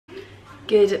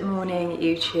Good morning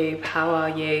YouTube, how are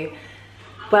you?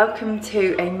 Welcome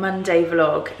to a Monday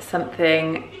vlog,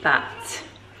 something that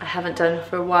I haven't done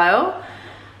for a while.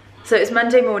 So it's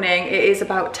Monday morning, it is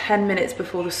about 10 minutes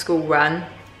before the school run.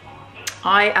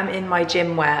 I am in my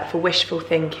gym wear for wishful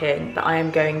thinking that I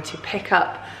am going to pick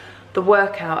up the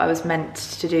workout I was meant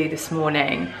to do this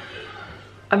morning.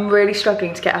 I'm really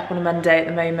struggling to get up on a Monday at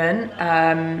the moment.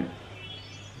 I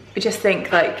just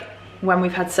think like when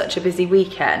we've had such a busy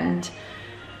weekend,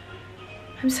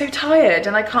 I'm so tired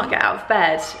and I can't get out of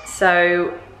bed.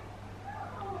 So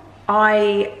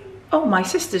oh, my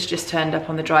sister's just turned up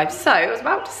on the drive. So I was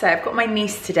about to say, I've got my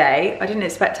niece today. I didn't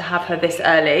expect to have her this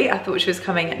early. I thought she was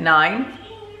coming at 9.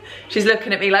 She's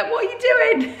looking at me like, what are you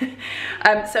doing?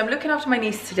 So I'm looking after my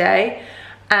niece today.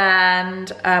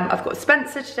 And I've got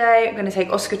Spencer today. I'm gonna take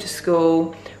Oscar to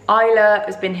school. Isla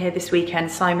has been here this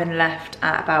weekend. Simon left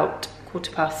at about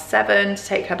 7:15 to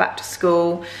take her back to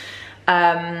school.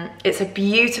 It's a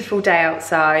beautiful day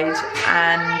outside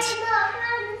and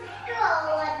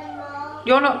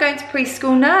you're not going to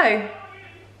preschool? No.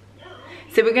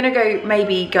 So we're gonna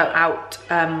maybe go out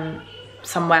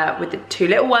somewhere with the 2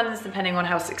 little ones, depending on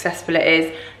how successful it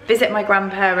is, visit my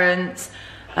grandparents,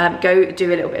 go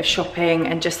do a little bit of shopping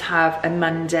and just have a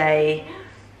Monday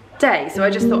day. So I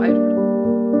just thought I'd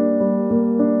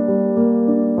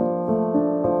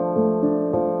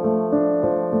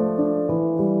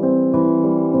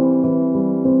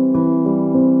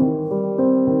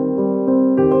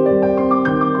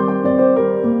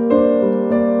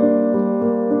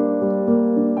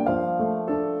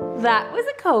That was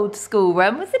a cold school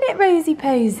run, wasn't it, Rosie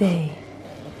Posy?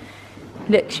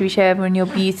 Look, should we show everyone your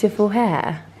beautiful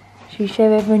hair? Should we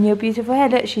show everyone your beautiful hair?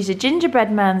 Look, she's a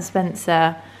gingerbread man,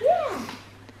 Spencer. Yeah.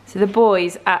 So the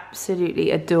boys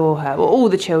absolutely adore her. Well, all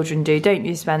the children do, don't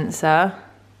you, Spencer?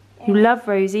 You love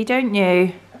Rosie, don't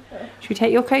you? Should we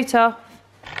take your coat off?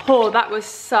 Oh, that was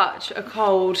such a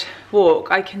cold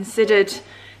walk. I considered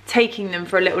taking them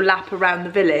for a little lap around the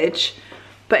village,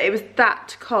 but it was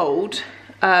that cold.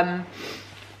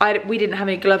 We didn't have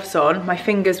any gloves on. My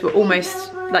fingers were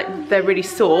almost like they're really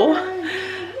sore,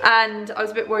 and I was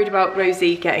a bit worried about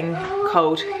Rosie getting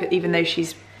cold, even though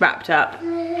she's wrapped up.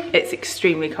 It's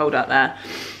extremely cold out there.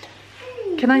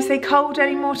 Can I say cold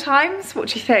any more times? What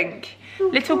do you think?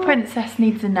 Little princess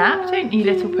needs a nap, don't you,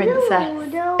 little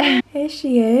princess? Here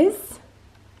she is.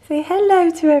 Say hello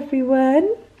to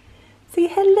everyone. Say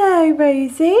hello,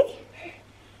 Rosie.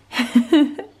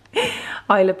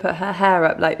 Isla put her hair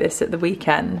up like this at the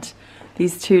weekend.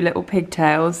 These 2 little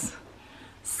pigtails.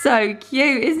 So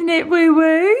cute, isn't it, Woo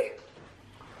Woo?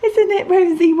 Isn't it,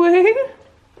 Rosie Woo?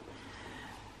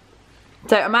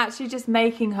 So I'm actually just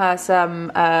making her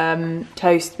some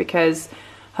toast because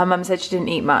her mum said she didn't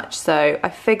eat much. So I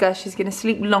figure she's gonna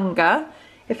sleep longer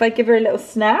if I give her a little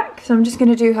snack. So I'm just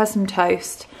gonna do her some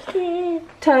toast. Yeah.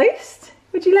 Toast?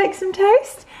 Would you like some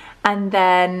toast? And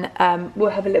then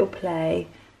we'll have a little play.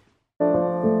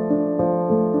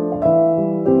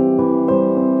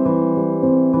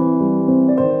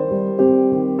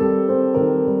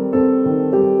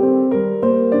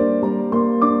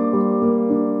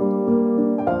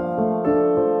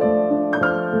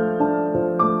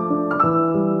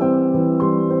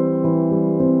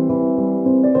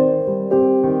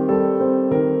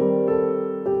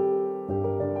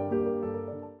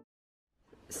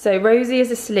 So Rosie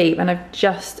is asleep and I've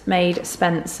just made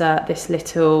Spencer this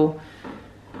little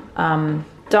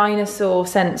dinosaur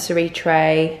sensory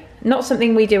tray. Not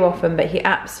something we do often, but he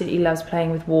absolutely loves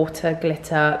playing with water,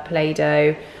 glitter,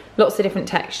 Play-Doh, lots of different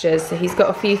textures. So he's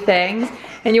got a few things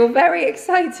and you're very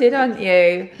excited, aren't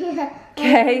you?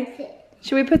 Okay,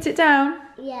 should we put it down?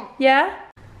 Yeah. Yeah?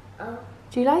 Oh.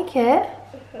 Do you like it?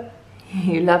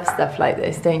 You love stuff like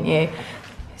this, don't you?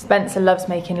 Spencer loves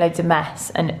making loads of mess,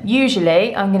 and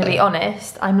usually, I'm gonna be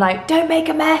honest, I'm like, don't make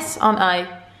a mess, aren't I?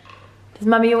 Does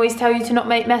Mummy always tell you to not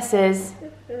make messes?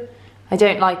 I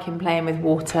don't like him playing with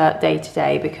water day to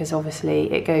day because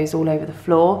obviously it goes all over the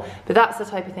floor, but that's the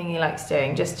type of thing he likes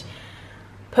doing, just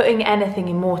putting anything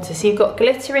in water. So you've got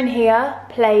glitter in here,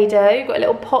 Play-Doh, you've got a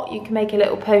little pot you can make a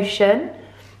little potion,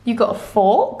 you've got a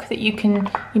fork that you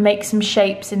make some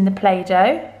shapes in the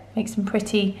Play-Doh, make some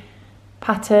pretty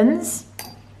patterns.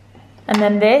 And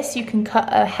then this, you can cut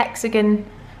a hexagon,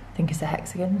 I think it's a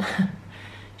hexagon,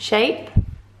 shape.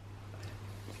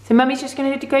 So Mummy's just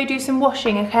gonna go do some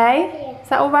washing, okay? Yeah. Is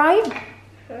that all right?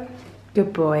 Sure.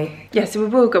 Good boy. Yeah, so we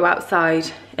will go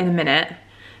outside in a minute.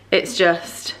 It's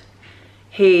just,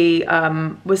 he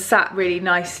was sat really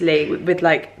nicely with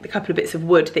like a couple of bits of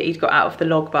wood that he'd got out of the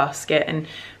log basket and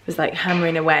was like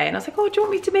hammering away. And I was like, oh, do you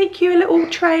want me to make you a little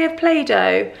tray of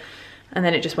Play-Doh? and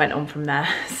then it just went on from there.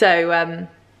 So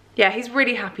yeah, he's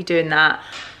really happy doing that.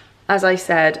 As I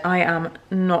said, I am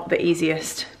not the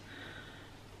easiest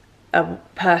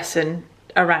person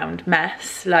around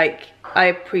mess. Like, I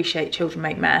appreciate children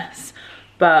make mess,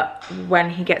 but when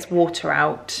he gets water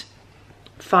out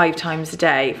 5 times a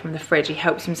day from the fridge, he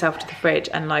helps himself to the fridge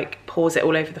and like pours it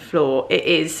all over the floor. It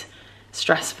is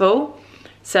stressful.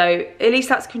 So at least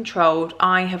that's controlled.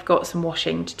 I have got some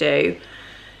washing to do.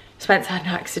 Spencer had an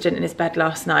accident in his bed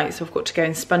last night, so I've got to go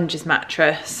and sponge his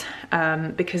mattress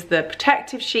because the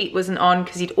protective sheet wasn't on,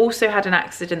 because he'd also had an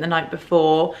accident the night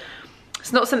before.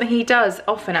 It's not something he does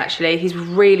often, actually. He's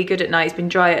really good at night. He's been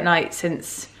dry at night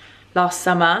since last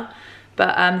summer,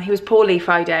 but he was poorly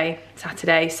Friday,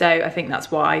 Saturday, so I think that's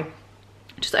why.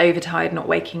 Just overtired, not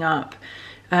waking up.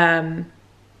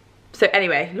 So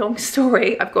anyway, long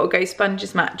story, I've got to go sponge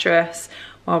his mattress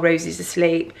while Rosie's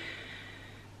asleep.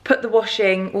 Put the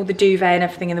washing, all the duvet and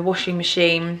everything in the washing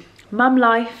machine. Mum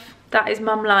life, that is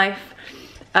mum life.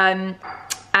 And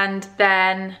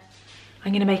then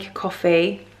I'm gonna make a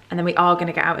coffee, and then we are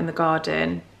gonna get out in the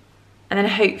garden. And then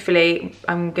hopefully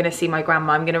I'm gonna see my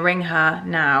grandma. I'm gonna ring her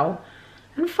now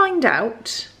and find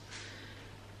out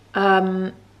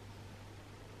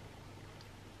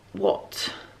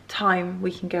what time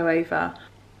we can go over.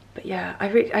 But yeah, I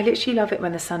literally love it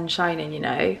when the sun's shining, you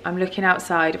know. I'm looking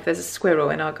outside, if there's a squirrel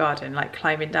in our garden, like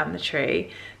climbing down the tree,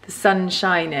 the sun's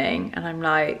shining, and I'm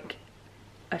like,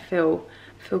 I feel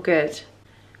good.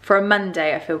 For a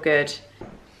Monday, I feel good.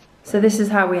 So this is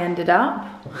how we ended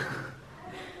up.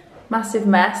 Massive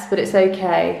mess, but it's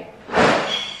okay.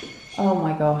 Oh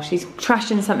my gosh, he's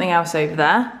trashing something else over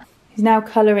there. He's now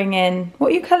colouring in.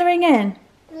 What are you colouring in?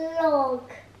 Log.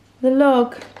 The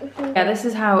log. Yeah, this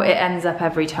is how it ends up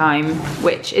every time,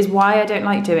 which is why I don't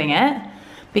like doing it,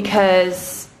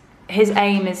 because his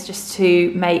aim is just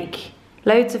to make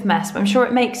loads of mess, but I'm sure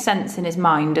it makes sense in his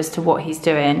mind as to what he's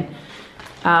doing.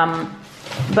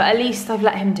 But at least I've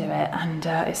let him do it, and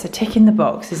it's a tick in the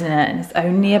box, isn't it? And it's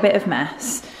only a bit of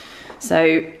mess.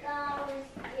 So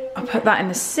I'll put that in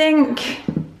the sink.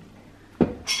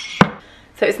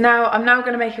 So I'm now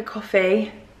gonna make a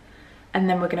coffee, and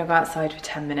then we're gonna go outside for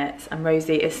 10 minutes, and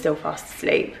Rosie is still fast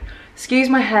asleep. Excuse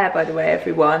my hair, by the way,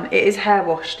 everyone. It is hair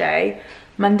wash day.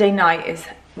 Monday night is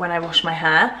when I wash my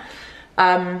hair.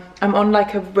 I'm on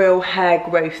like a real hair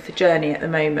growth journey at the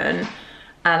moment,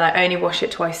 and I only wash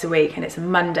it twice a week, and it's a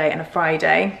Monday and a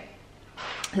Friday.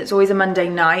 It's always a Monday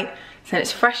night, so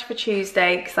it's fresh for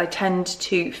Tuesday, because I tend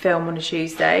to film on a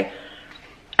Tuesday.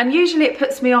 And usually it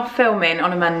puts me off filming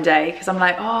on a Monday, because I'm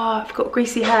like, oh, I've got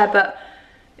greasy hair, but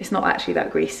it's not actually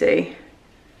that greasy.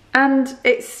 And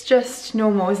it's just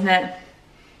normal, isn't it?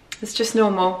 It's just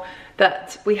normal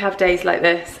that we have days like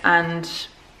this and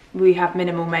we have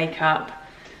minimal makeup,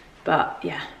 but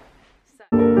yeah.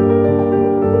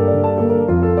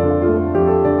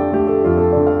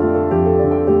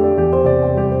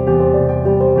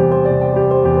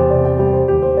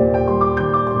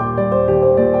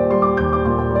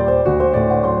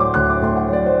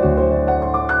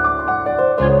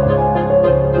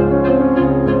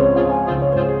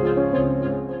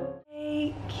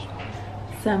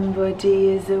 Somebody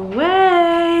is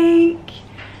awake.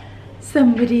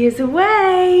 Somebody is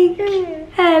awake.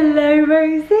 Hello,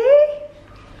 Rosie.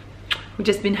 We've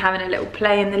just been having a little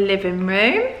play in the living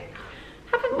room,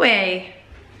 haven't we?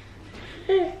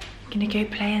 Gonna go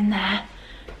play in there,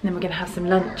 and then we're gonna have some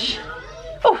lunch.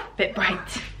 Oh, a bit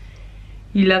bright.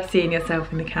 You love seeing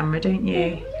yourself in the camera, don't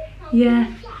you?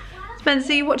 Yeah.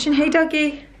 Spencer, you watching Hey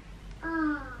Dougie?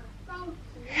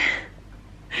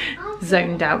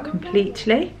 Zoned out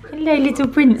completely. Hello, little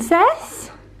princess.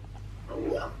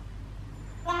 Well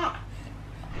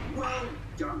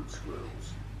done,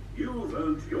 squirrels. You've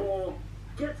earned your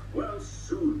Get Well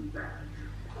Soon badge.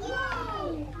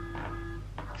 Yay!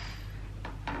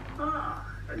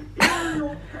 And here are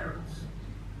your parents.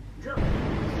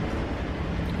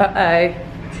 Uh-oh.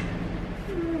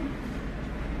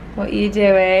 What are you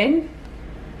doing?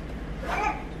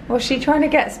 What's she trying to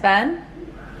get, Spen?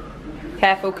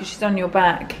 Careful, because she's on your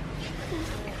back.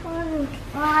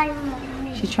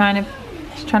 She's trying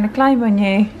to climb on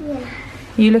you. Yeah.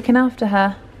 Are you looking after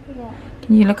her? Yeah.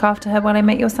 Can you look after her while I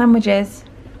make your sandwiches?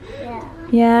 Yeah.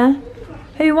 Yeah?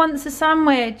 Who wants a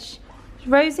sandwich? Does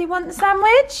Rosie want the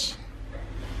sandwich?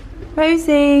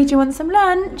 Rosie, do you want some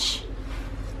lunch?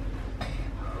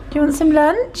 Do you want some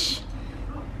lunch?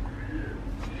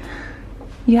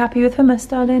 You happy with hummus,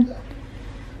 darling?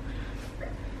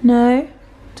 No?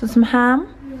 Do you want some ham?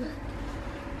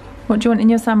 What do you want in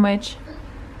your sandwich?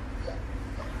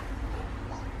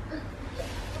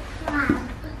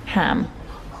 Ham.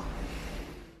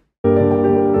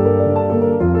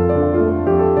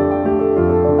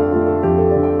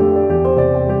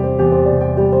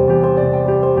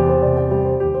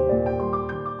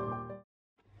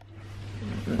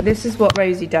 this is what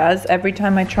Rosie does every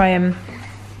time I try and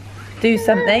do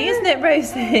something, isn't it,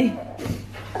 Rosie?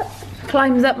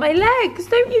 Climbs up my legs,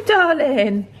 don't you,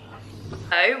 darling?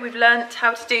 Oh, we've learnt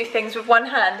how to do things with one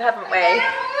hand, haven't we?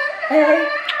 Hey.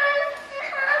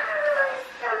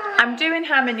 I'm doing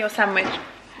ham in your sandwich.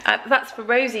 That's for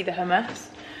Rosie, the hummus.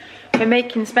 We're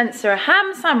making Spencer a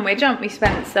ham sandwich, aren't we,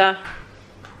 Spencer?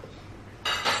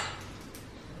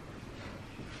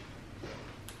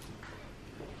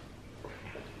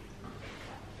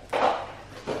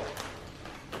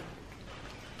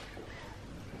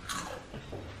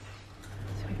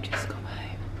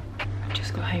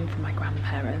 Home from my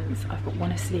grandparents. I've got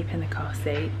one asleep in the car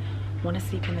seat, one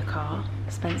asleep in the car.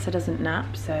 Spencer doesn't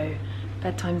nap, so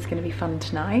bedtime's going to be fun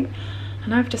tonight.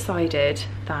 And I've decided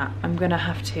that I'm going to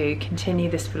have to continue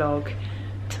this vlog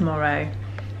tomorrow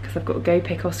because I've got to go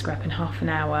pick Oscar up in half an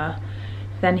hour.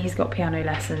 Then he's got piano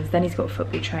lessons, then he's got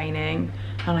football training,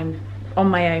 and I'm on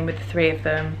my own with the three of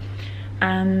them.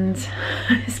 And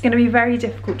it's going to be very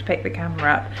difficult to pick the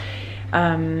camera up.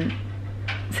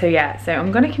 So yeah, so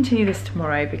I'm going to continue this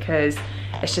tomorrow because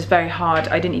it's just very hard.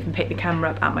 I didn't even pick the camera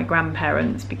up at my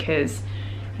grandparents because,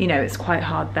 you know, it's quite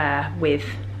hard there with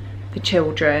the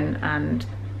children and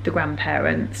the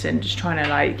grandparents and just trying to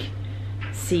like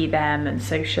see them and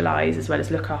socialise as well as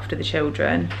look after the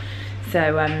children.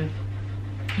 So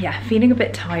yeah, feeling a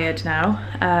bit tired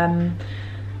now.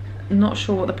 Not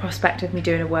sure what the prospect of me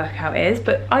doing a workout is,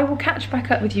 but I will catch back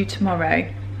up with you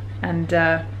tomorrow and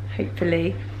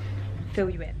hopefully fill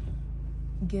you in.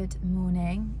 Good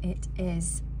morning. It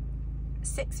is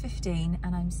 6:15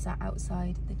 and I'm sat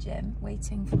outside the gym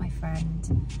waiting for my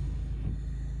friend.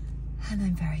 And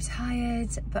I'm very tired,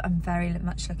 but I'm very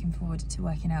much looking forward to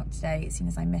working out today, seeing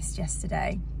as I missed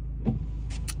yesterday.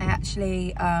 I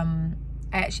actually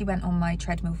went on my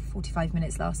treadmill for 45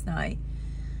 minutes last night,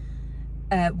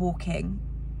 walking,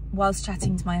 whilst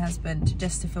chatting to my husband,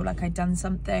 just to feel like I'd done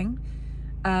something.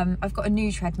 I've got a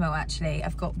new treadmill actually.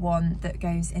 I've got one that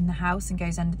goes in the house and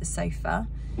goes under the sofa.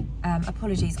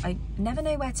 Apologies, I never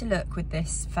know where to look with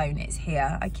this phone. It's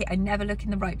here. I never look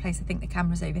in the right place. I think the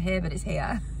camera's over here, but it's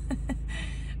here.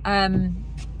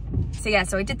 So yeah,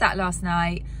 so I did that last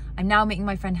night. I'm now meeting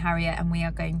my friend Harriet and we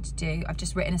are going to do, I've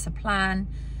just written us a plan.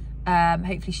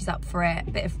 Hopefully she's up for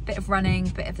it. Bit of running,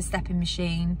 bit of a stepping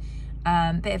machine,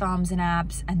 bit of arms and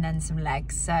abs, and then some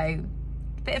legs. So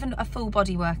a bit of a full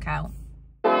body workout.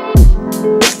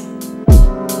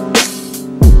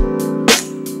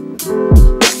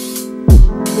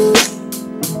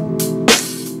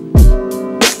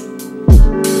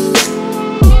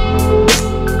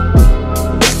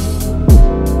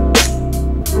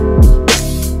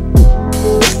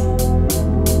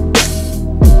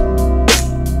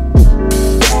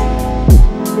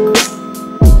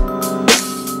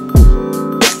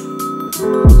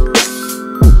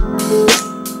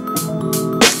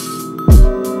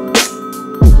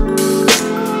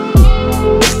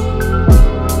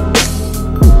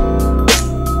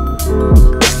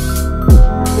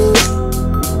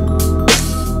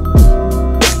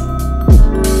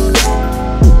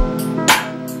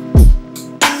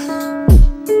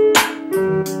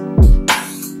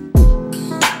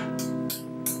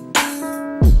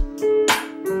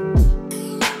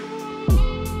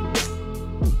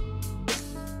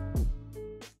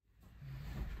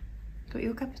 Got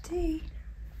your cup of tea?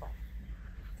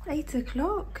 8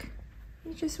 o'clock.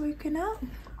 You just woken up?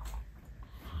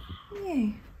 Yeah.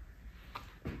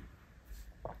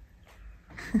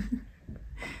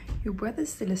 Your brother's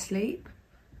still asleep.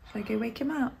 Should I go wake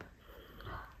him up?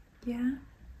 Yeah.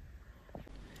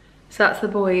 So that's the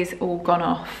boys all gone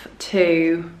off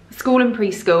to school and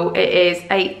preschool. It is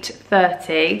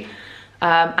 8:30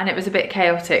 and it was a bit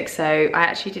chaotic, so I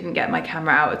actually didn't get my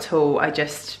camera out at all. I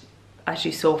just, as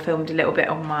you saw, filmed a little bit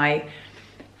on my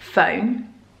phone.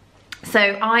 So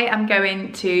I am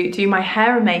going to do my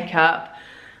hair and makeup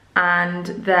and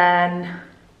then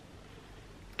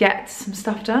get some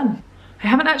stuff done. I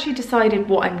haven't actually decided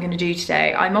what I'm going to do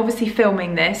today. I'm obviously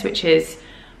filming this, which is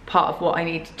part of what I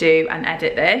need to do and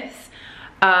edit this.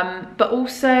 But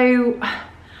also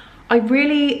I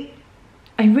really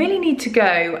need to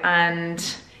go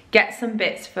and get some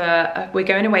bits for, we're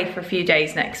going away for a few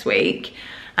days next week.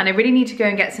 And I really need to go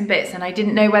and get some bits, and I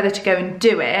didn't know whether to go and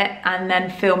do it and then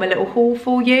film a little haul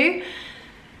for you.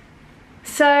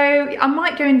 So I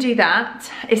might go and do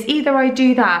that. It's either I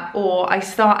do that or I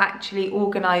start actually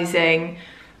organising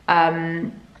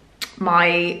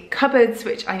my cupboards,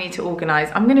 which I need to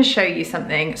organise. I'm going to show you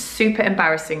something super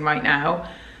embarrassing right now,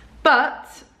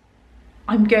 but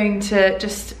I'm going to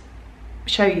just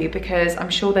show you, because I'm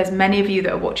sure there's many of you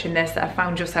that are watching this that have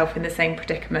found yourself in the same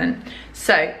predicament.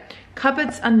 So,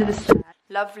 cupboards under the stairs.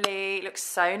 Lovely, looks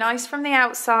so nice from the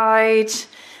outside.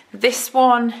 This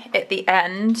one at the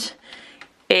end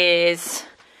is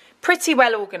pretty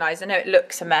well organised. I know it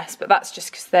looks a mess, but that's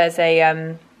just because there's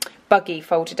a buggy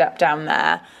folded up down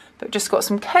there. But just got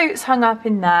some coats hung up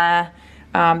in there.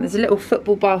 There's a little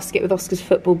football basket with Oscar's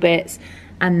football bits.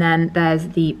 And then there's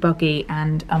the buggy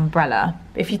and umbrella.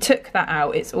 If you took that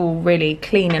out, it's all really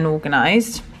clean and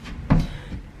organised.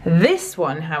 This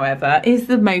one, however, is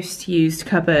the most used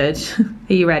cupboard.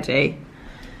 Are you ready?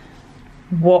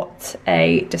 What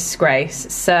a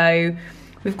disgrace. So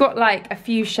we've got like a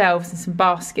few shelves and some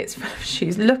baskets full of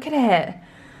shoes. Look at it.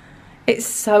 It's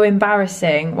so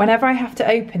embarrassing. Whenever I have to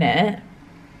open it,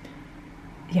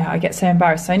 yeah, I get so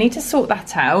embarrassed. So I need to sort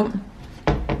that out.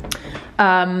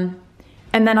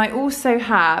 And then I also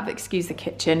have, excuse the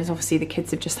kitchen, as obviously the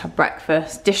kids have just had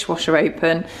breakfast, dishwasher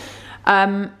open.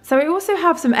 So I also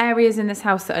have some areas in this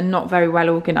house that are not very well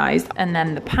organised. And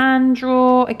then the pan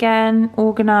drawer, again,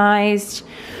 organised.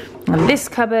 And this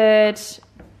cupboard,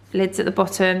 lids at the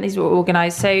bottom, these are all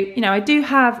organised. So, you know, I do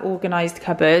have organised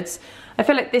cupboards. I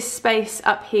feel like this space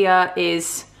up here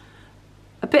is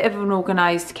a bit of an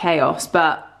organised chaos,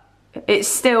 but it's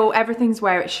still, everything's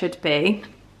where it should be.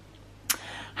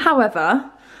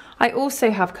 However, I also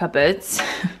have cupboards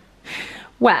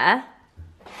where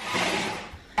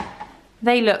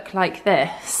they look like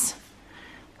this.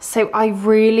 So I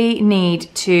really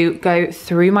need to go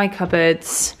through my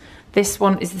cupboards. This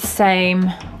one is the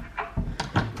same.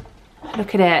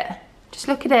 Look at it. Just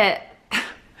look at it.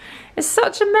 It's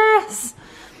such a mess.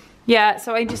 Yeah,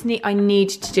 so I need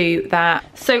to do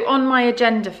that. So on my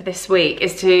agenda for this week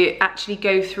is to actually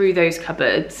go through those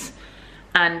cupboards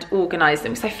and organise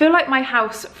them. Because I feel like my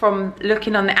house, from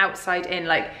looking on the outside in,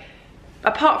 like,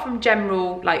 apart from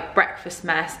general like breakfast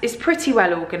mess, it's pretty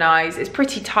well organised. It's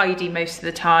pretty tidy most of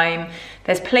the time.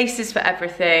 There's places for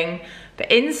everything. But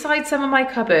inside some of my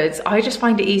cupboards, I just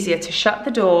find it easier to shut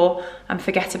the door and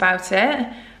forget about it.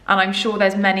 And I'm sure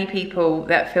there's many people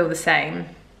that feel the same.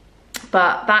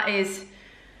 But that is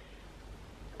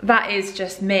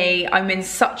just me. I'm in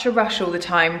such a rush all the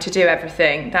time to do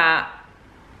everything that,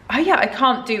 oh yeah, I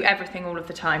can't do everything all of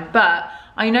the time. But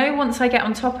I know once I get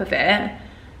on top of it,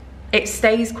 it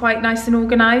stays quite nice and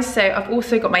organised. So I've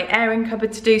also got my airing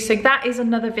cupboard to do. So that is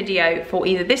another video for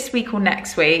either this week or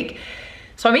next week.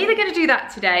 So I'm either gonna do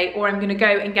that today, or I'm gonna go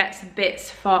and get some bits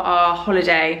for our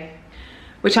holiday,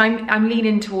 which I'm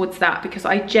leaning towards that, because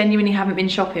I genuinely haven't been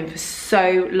shopping for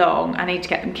so long. I need to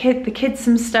get the kids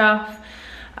some stuff.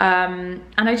 And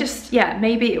I just, yeah,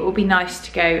 maybe it will be nice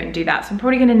to go and do that. So I'm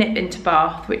probably gonna nip into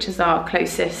Bath, which is our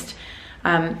closest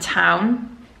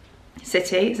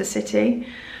city, it's a city.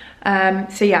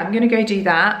 So yeah, I'm gonna go do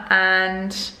that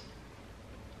and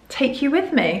take you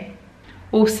with me.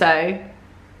 Also,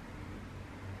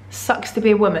 sucks to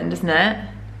be a woman, doesn't it?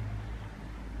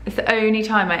 It's the only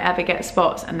time I ever get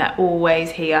spots and they're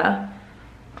always here.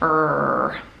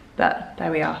 But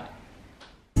there we are.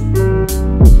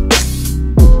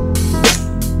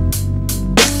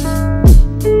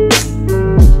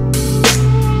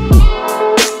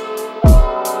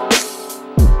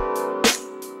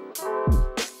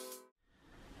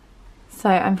 So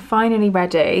I'm finally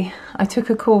ready. I took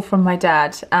a call from my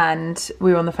dad and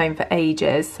we were on the phone for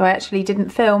ages. So I actually didn't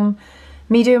film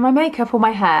me doing my makeup or my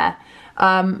hair.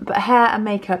 But hair and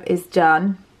makeup is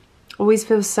done. Always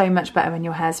feels so much better when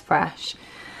your hair's fresh.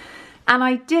 And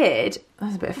I did,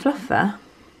 there's a bit of fluff there.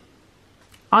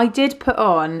 I did put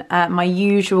on my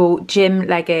usual gym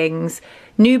leggings,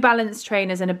 New Balance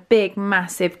trainers and a big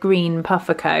massive green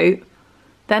puffer coat.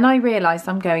 Then I realised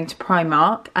I'm going to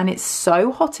Primark and it's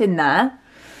so hot in there.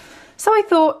 So I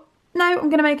thought, no, I'm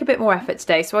going to make a bit more effort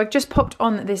today. So I've just popped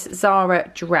on this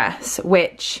Zara dress,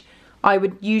 which I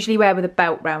would usually wear with a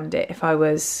belt round it if I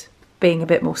was being a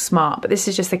bit more smart. But this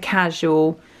is just a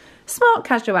casual, smart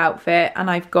casual outfit. And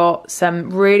I've got some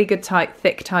really good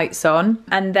thick tights on.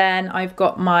 And then I've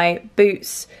got my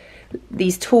boots,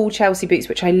 these tall Chelsea boots,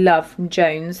 which I love, from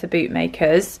Jones, the boot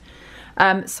makers.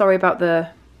 Sorry about the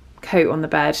coat on the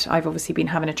bed. I've obviously been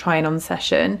having a trying on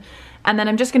session. And then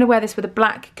I'm just going to wear this with a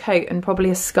black coat and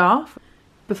probably a scarf.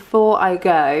 Before I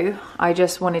go, I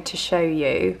just wanted to show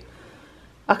you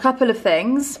a couple of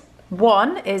things.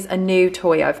 One is a new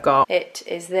toy I've got. It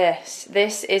is this.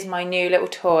 This is my new little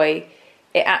toy.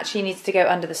 It actually needs to go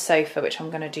under the sofa, which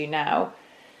I'm going to do now.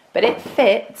 But it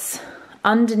fits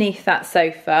underneath that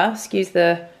sofa. Excuse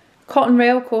the cotton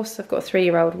reel. Of course, I've got a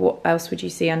 3-year-old. What else would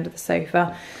you see under the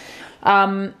sofa?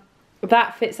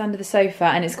 That fits under the sofa,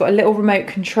 and it's got a little remote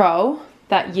control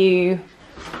that you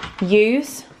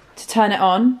use to turn it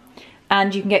on,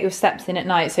 and you can get your steps in at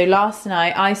night. So last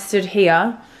night I stood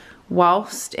here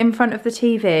whilst in front of the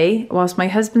TV, whilst my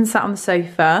husband sat on the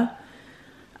sofa,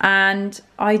 and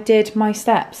I did my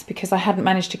steps because I hadn't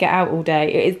managed to get out all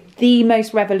day. It is the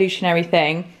most revolutionary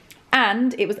thing,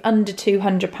 and it was under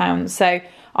 £200. So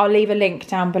I'll leave a link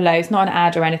down below. It's not an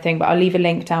ad or anything, but I'll leave a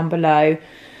link down below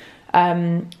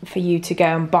for you to go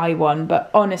and buy one.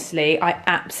 But honestly, I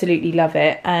absolutely love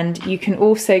it. And you can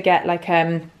also get like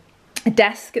a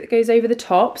desk that goes over the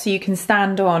top, so you can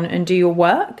stand on and do your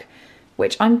work,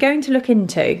 which I'm going to look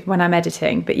into when I'm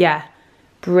editing. But yeah,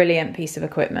 brilliant piece of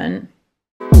equipment.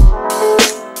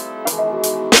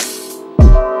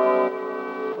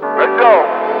 Let's go.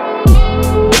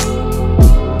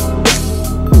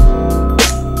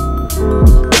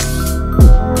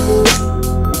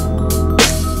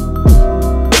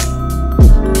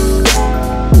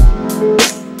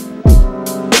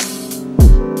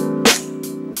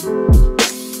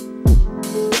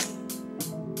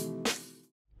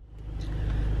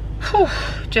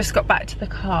 Just got back to the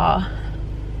car,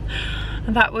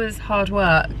 and that was hard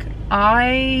work.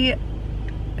 I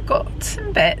got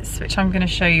some bits which I'm going to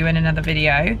show you in another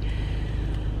video,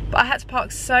 but I had to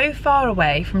park so far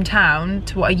away from town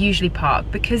to what I usually park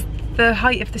because the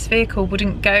height of this vehicle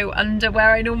wouldn't go under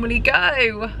where I normally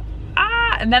go.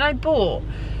 And then I bought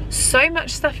so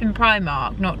much stuff in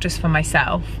Primark, not just for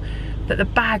myself, that the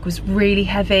bag was really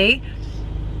heavy.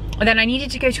 And then I needed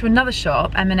to go to another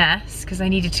shop, M&S, because I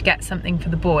needed to get something for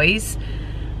the boys,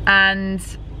 and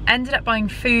ended up buying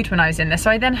food when I was in there.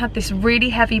 So I then had this really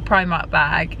heavy Primark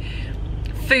bag,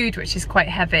 food which is quite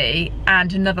heavy,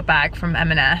 and another bag from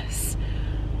M&S,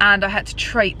 and I had to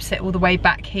traipse it all the way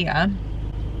back here.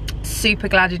 Super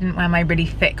glad I didn't wear my really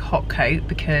thick hot coat,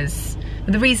 because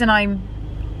the reason I'm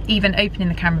even opening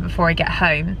the camera before I get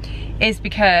home is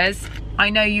because I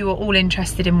know you are all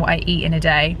interested in what I eat in a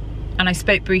day. And I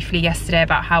spoke briefly yesterday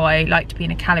about how I like to be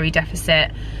in a calorie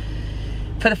deficit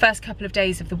for the first couple of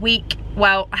days of the week.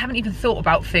 Well, I haven't even thought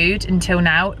about food until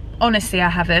now. Honestly, I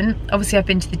haven't. Obviously, I've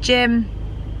been to the gym,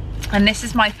 and this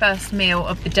is my first meal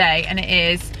of the day, and it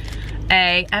is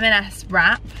a M&S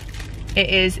wrap. It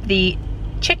is the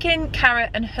chicken, carrot,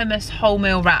 and hummus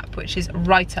wholemeal wrap, which is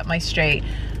right up my street.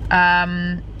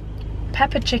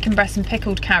 Peppered chicken breast and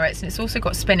pickled carrots, and it's also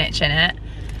got spinach in it.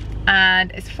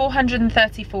 And it's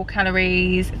 434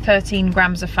 calories, 13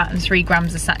 grams of fat and 3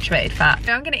 grams of saturated fat.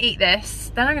 So I'm gonna eat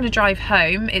this, then I'm gonna drive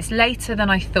home. It's later than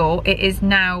I thought. It is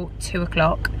now 2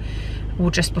 o'clock,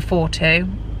 or just before 2.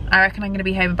 I reckon I'm gonna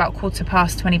be home about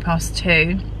 2:15,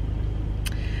 2.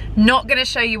 Not gonna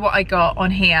show you what I got on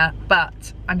here,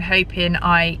 but I'm hoping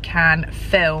I can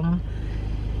film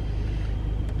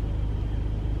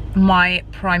my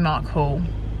Primark haul,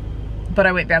 but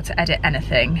I won't be able to edit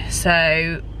anything.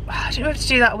 So I don't know if to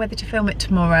do that or whether to film it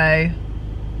tomorrow.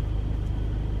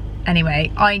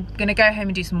 Anyway, I'm gonna go home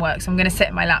and do some work, so I'm gonna sit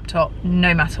at my laptop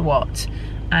no matter what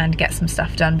and get some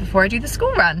stuff done before I do the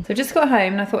school run. So I just got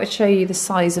home and I thought I'd show you the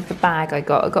size of the bag I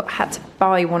got. Had to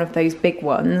buy one of those big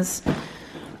ones,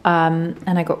 and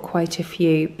I got quite a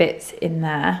few bits in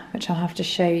there, which I'll have to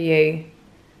show you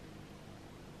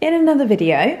in another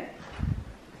video.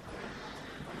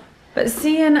 But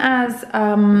seeing as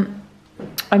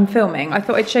I'm filming, I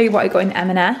thought I'd show you what I got in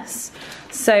M&S.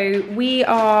 So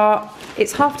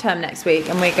it's half term next week,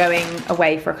 and we're going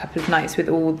away for a couple of nights with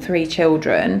all 3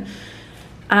 children.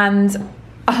 And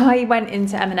I went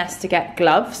into M&S to get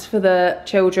gloves for the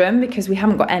children because we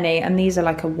haven't got any, and these are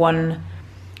like a one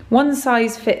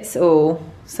size fits all.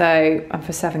 So, and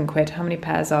for £7. How many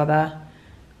pairs are there?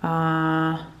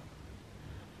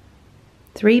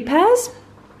 3 pairs.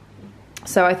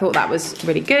 So I thought that was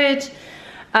really good.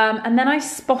 And then I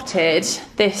spotted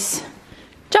this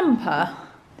jumper,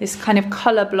 this kind of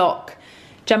colour block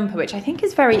jumper, which I think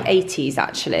is very 80s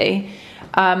actually.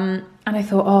 And I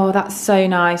thought, oh, that's so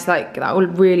nice. Like, that will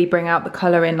really bring out the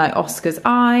colour in like Oscar's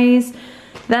eyes.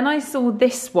 Then I saw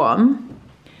this one,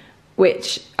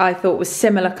 which I thought was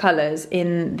similar colours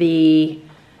in the,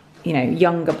 you know,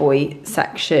 younger boy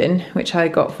section, which I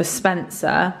got for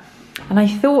Spencer. And I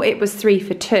thought it was 3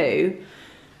 for 2.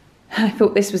 I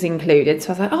thought this was included, so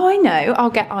I was like, oh, I know, I'll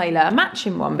get Isla a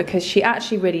matching one because she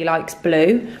actually really likes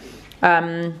blue.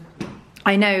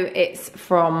 I know it's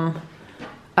from,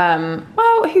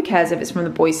 well, who cares if it's from the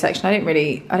boys section? I don't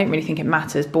really think it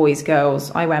matters, boys,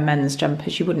 girls. I wear men's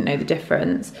jumpers, you wouldn't know the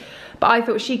difference. But I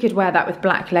thought she could wear that with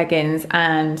black leggings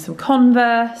and some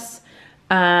Converse,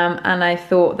 and I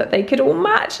thought that they could all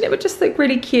match and it would just look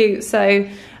really cute. So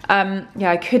yeah,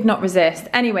 I could not resist.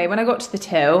 Anyway, when I got to the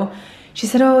till, she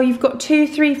said, oh, you've got 2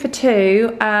 3 for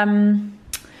 2.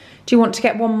 do you want to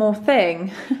get one more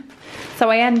thing? So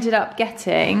I ended up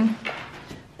getting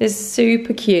this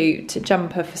super cute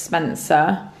jumper for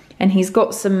Spencer, and he's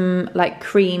got some like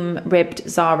cream ribbed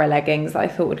Zara leggings that I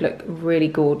thought would look really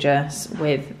gorgeous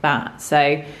with that.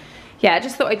 So yeah, I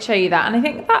just thought I'd show you that. And I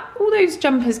think that all those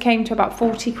jumpers came to about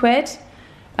 40 quid,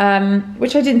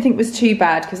 which I didn't think was too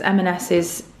bad because M&S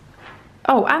is,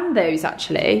 oh, and those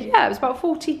actually, yeah, it was about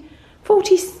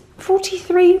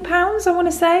 43 pounds, I want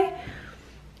to say.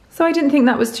 So I didn't think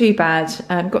that was too bad.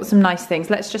 Got some nice things.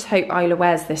 Let's just hope Isla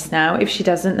wears this now. If she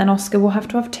doesn't, then Oscar will have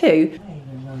to have two.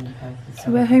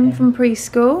 So we're home from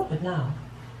preschool.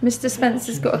 Mr.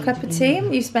 Spencer's got a cup of tea.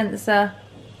 You, Spencer?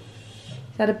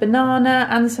 He's had a banana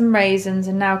and some raisins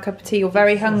and now a cup of tea. You're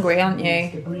very hungry, aren't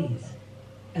you?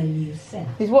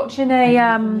 He's watching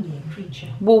a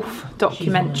wolf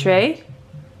documentary.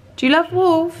 Do you love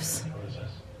wolves?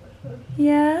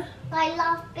 Yeah? I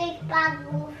love big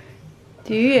bad wolves.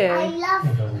 Do you? I love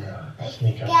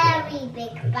scary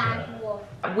big bad wolf.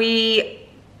 We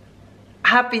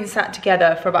have been sat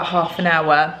together for about half an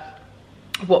hour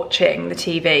watching the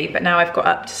TV, but now I've got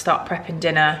up to start prepping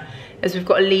dinner as we've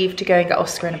got to leave to go and get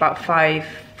Oscar in about five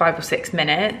or 6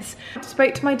 minutes. I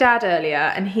spoke to my dad earlier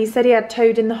and he said he had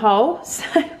toad in the hole, so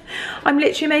I'm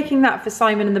literally making that for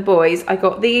Simon and the boys. I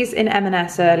got these in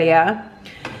M&S earlier.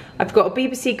 I've got a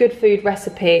BBC Good Food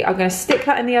recipe. I'm going to stick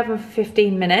that in the oven for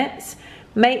 15 minutes,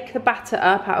 make the batter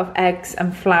up out of eggs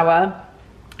and flour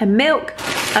and milk,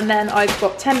 and then I've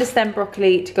got tender stem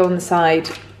broccoli to go on the side.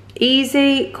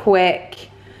 Easy, quick.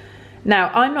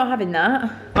 Now, I'm not having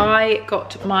that. I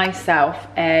got myself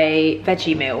a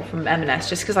veggie meal from M&S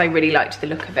just because I really liked the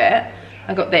look of it.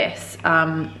 I got this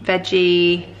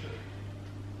veggie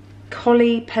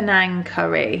Koli Penang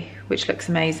curry, which looks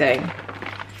amazing.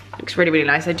 Looks really, really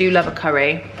nice. I do love a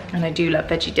curry and I do love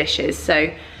veggie dishes.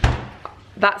 So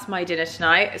that's my dinner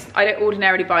tonight. I don't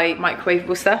ordinarily buy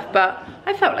microwavable stuff, but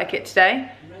I felt like it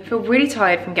today. I feel really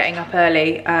tired from getting up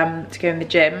early to go in the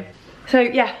gym. So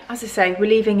yeah, as I say, we're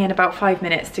leaving in about 5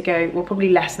 minutes to go. Well, probably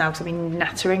less now because I've been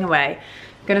nattering away.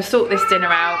 I'm gonna sort this dinner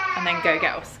out and then go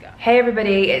get Oscar. Hey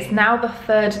everybody, it's now the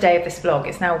 3rd day of this vlog.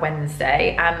 It's now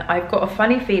Wednesday and I've got a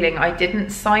funny feeling I didn't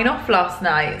sign off last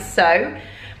night. So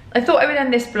I thought I would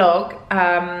end this vlog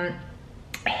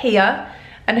here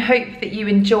and hope that you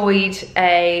enjoyed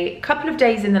a couple of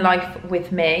days in the life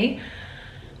with me,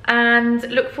 and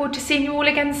look forward to seeing you all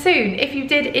again soon. If you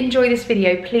did enjoy this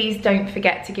video, please don't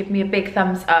forget to give me a big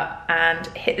thumbs up and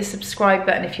hit the subscribe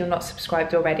button if you're not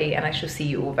subscribed already, and I shall see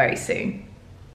you all very soon.